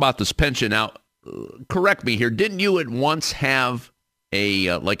let's talk about this pension. Now, correct me here. Didn't you at once have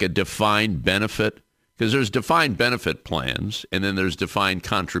a defined benefit? Because there's defined benefit plans, and then there's defined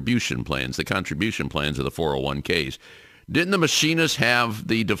contribution plans. The contribution plans are the 401ks. Didn't the Machinists have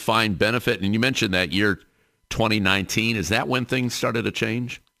the defined benefit? And you mentioned that year 2019. Is that when things started to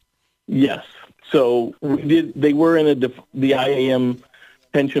change? Yes. So they were in the IAM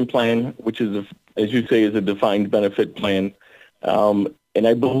pension plan, which is, as you say, is a defined benefit plan. And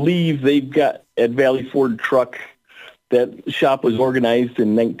I believe they've got at Valley Ford Truck, that shop was organized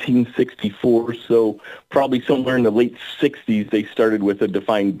in 1964, so probably somewhere in the late 60s they started with a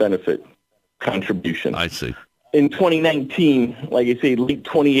defined benefit contribution. I see. In 2019, like I say, late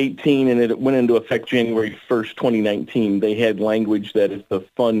 2018, and it went into effect January 1st, 2019, they had language that if the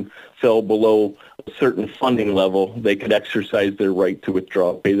fund fell below a certain funding level, they could exercise their right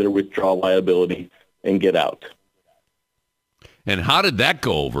to pay their withdrawal liability, and get out. And how did that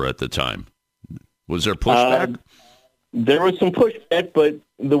go over at the time? Was there pushback? There was some pushback, but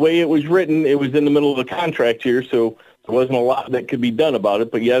the way it was written, it was in the middle of the contract here, so there wasn't a lot that could be done about it.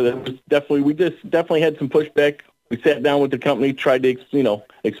 But yeah, we definitely had some pushback. We sat down with the company, tried to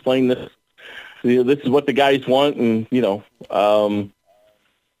explain this. This is what the guys want, and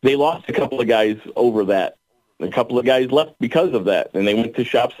they lost a couple of guys over that. A couple of guys left because of that, and they went to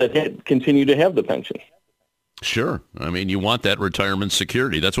shops that had continued to have the pension. Sure. I mean, you want that retirement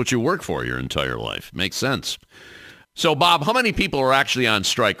security. That's what you work for your entire life. Makes sense. So, Bob, how many people are actually on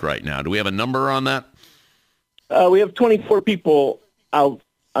strike right now? Do we have a number on that? We have 24 people out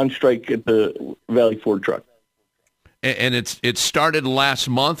on strike at the Valley Ford Truck. And it started last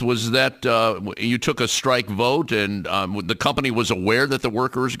month. Was that you took a strike vote, and the company was aware that the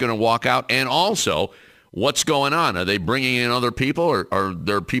workers are going to walk out? And also, what's going on? Are they bringing in other people, or are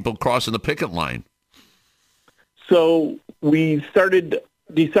there people crossing the picket line? So we started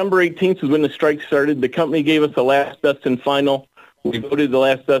December 18th is when the strike started. The company gave us a last best and final. We voted the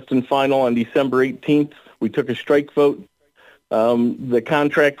last best and final on December 18th. We took a strike vote. The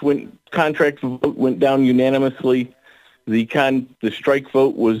contract vote went down unanimously. The strike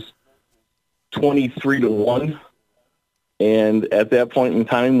vote was 23-1. And at that point in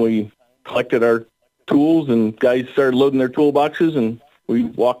time, we collected our tools, and guys started loading their toolboxes, and we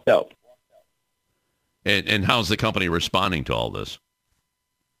walked out. And how's the company responding to all this?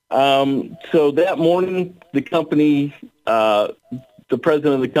 So that morning, the company, the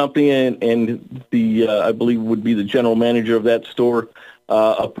president of the company and the, I believe would be the general manager of that store,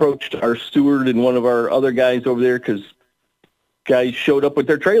 approached our steward and one of our other guys over there, because guys showed up with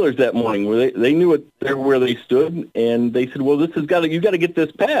their trailers that morning where they knew where they stood, and they said, well, you got to get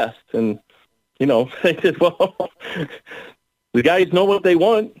this passed. And, they said, well, the guys know what they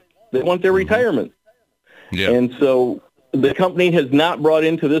want. They want their retirement. Yeah. And so the company has not brought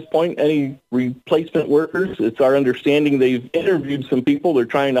in to this point any replacement workers. It's our understanding they've interviewed some people they're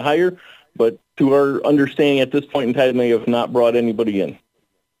trying to hire, but to our understanding at this point in time, they have not brought anybody in.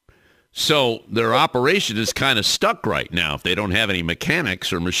 So their operation is kind of stuck right now if they don't have any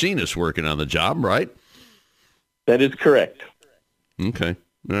mechanics or machinists working on the job, right? That is correct. Okay.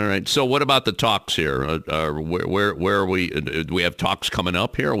 All right. So what about the talks here? Where are we? Do we have talks coming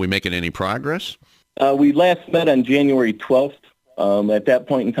up here? Are we making any progress? We last met on January 12th. At that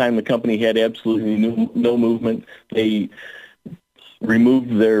point in time, the company had absolutely no movement. They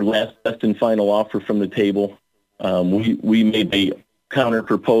removed their last best and final offer from the table. We made a counter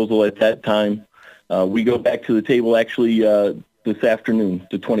proposal at that time. We go back to the table actually this afternoon,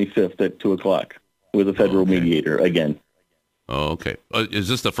 the 25th at 2 o'clock, with a federal mediator again. Oh, okay. Is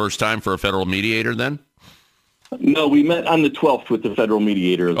this the first time for a federal mediator then? No, we met on the 12th with the federal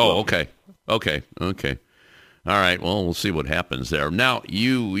mediator as well. Okay. All right, well, we'll see what happens there. Now,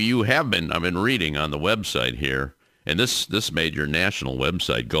 you have been, I've been reading on the website here, and this made your national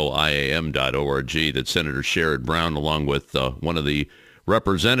website, goiam.org, that Senator Sherrod Brown, along with one of the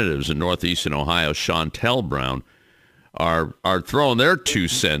representatives in Northeastern Ohio, Chantel Brown, are throwing their 2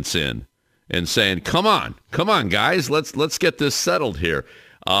 cents in and saying, come on, guys, let's get this settled here.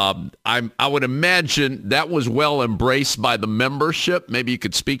 I would imagine that was well embraced by the membership. Maybe you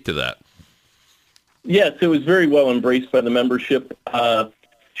could speak to that. Yes, it was very well embraced by the membership.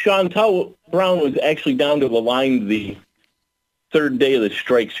 Chantel Brown was actually down to the line the third day of the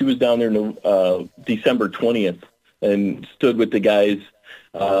strike. She was down there December 20th and stood with the guys.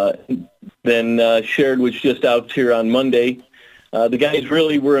 Then Sherrod was just out here on Monday. The guys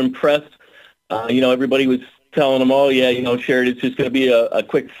really were impressed. Everybody was telling them, Sherrod, it's just going to be a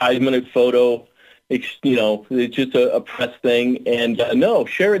quick 5-minute photo. It's just a press thing. And no,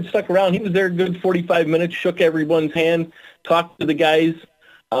 Sherrod stuck around. He was there a good 45 minutes, shook everyone's hand, talked to the guys,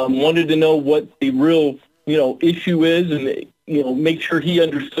 wanted to know what the real, issue is and, make sure he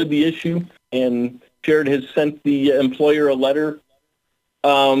understood the issue. And Sherrod has sent the employer a letter,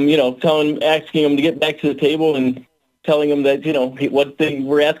 asking him to get back to the table and telling him that, what they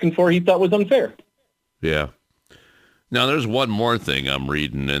were asking for he thought was unfair. Yeah. Now, there's one more thing I'm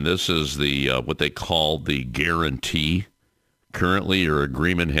reading, and this is the what they call the guarantee. Currently, your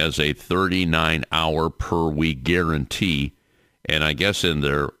agreement has a 39-hour per week guarantee, and I guess in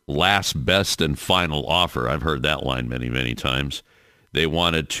their last best and final offer, I've heard that line many, many times, they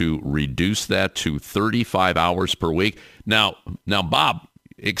wanted to reduce that to 35 hours per week. Now, Bob,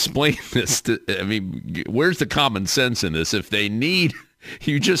 explain this. Where's the common sense in this? If they need...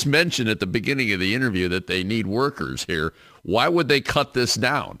 You just mentioned at the beginning of the interview that they need workers here. Why would they cut this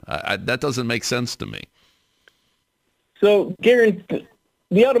down? That doesn't make sense to me. So, the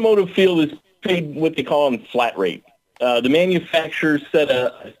automotive field is paid what they call on flat rate. The manufacturers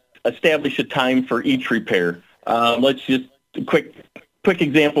establish a time for each repair. Let's just quick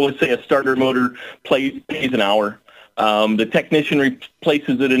example. Let's say a starter motor pays an hour. The technician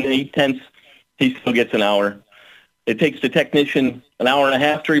replaces it in 8/10. He still gets an hour. It takes the technician an hour and a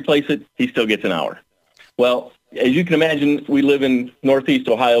half to replace it. He still gets an hour. Well, as you can imagine, we live in Northeast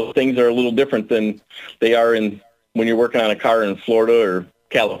Ohio. Things are a little different than they are when you're working on a car in Florida or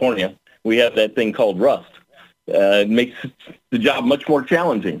California. We have that thing called rust. It makes the job much more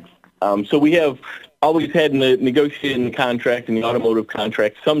challenging. So we have always had in the negotiating contract, in the automotive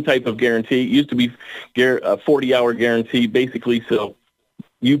contract, some type of guarantee. It used to be a 40-hour guarantee, basically, so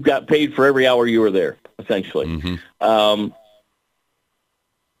you got paid for every hour you were there, essentially. Mm-hmm.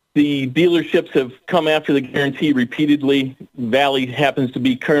 The dealerships have come after the guarantee repeatedly. Valley happens to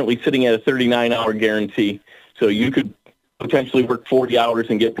be currently sitting at a 39-hour guarantee, so you could potentially work 40 hours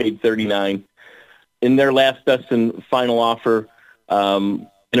and get paid 39. In their last best and final offer,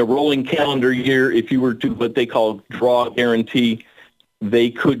 in a rolling calendar year, if you were to what they call draw guarantee, they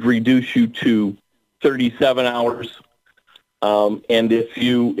could reduce you to 37 hours. And if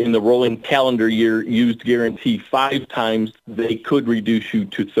you, in the rolling calendar year, used guarantee 5 times, they could reduce you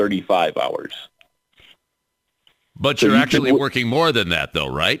to 35 hours. But so you're actually working more than that, though,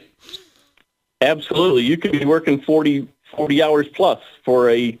 right? Absolutely. You could be working 40 hours plus for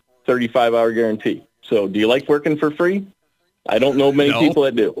a 35-hour guarantee. So do you like working for free? I don't know many people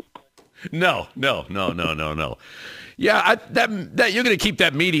that do. No. Yeah, that you're going to keep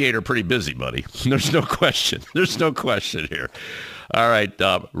that mediator pretty busy, buddy. There's no question. There's no question here. All right,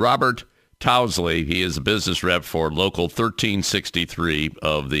 Robert Towslee, he is a business rep for Local 1363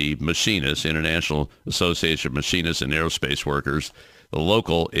 of the Machinists, International Association of Machinists and Aerospace Workers. The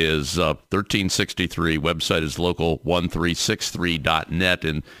local is 1363. Website is local1363.net,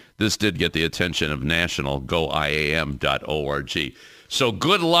 and this did get the attention of national goiam.org. So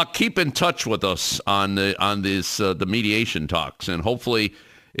good luck. Keep in touch with us on the mediation talks, and hopefully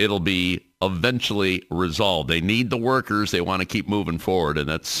it'll be eventually resolved. They need the workers. They want to keep moving forward, and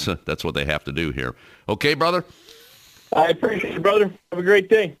that's what they have to do here. Okay, brother? I appreciate it, brother. Have a great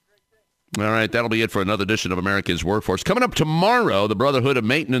day. All right, that'll be it for another edition of America's Workforce. Coming up tomorrow, the Brotherhood of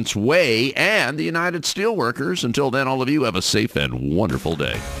Maintenance Way and the United Steelworkers. Until then, all of you have a safe and wonderful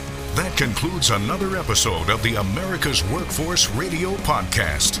day. That concludes another episode of the America's Workforce Radio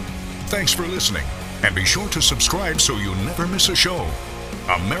Podcast. Thanks for listening. And be sure to subscribe so you never miss a show.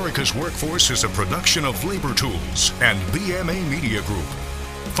 America's Workforce is a production of Labor Tools and BMA Media Group.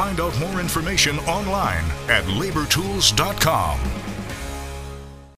 Find out more information online at labortools.com.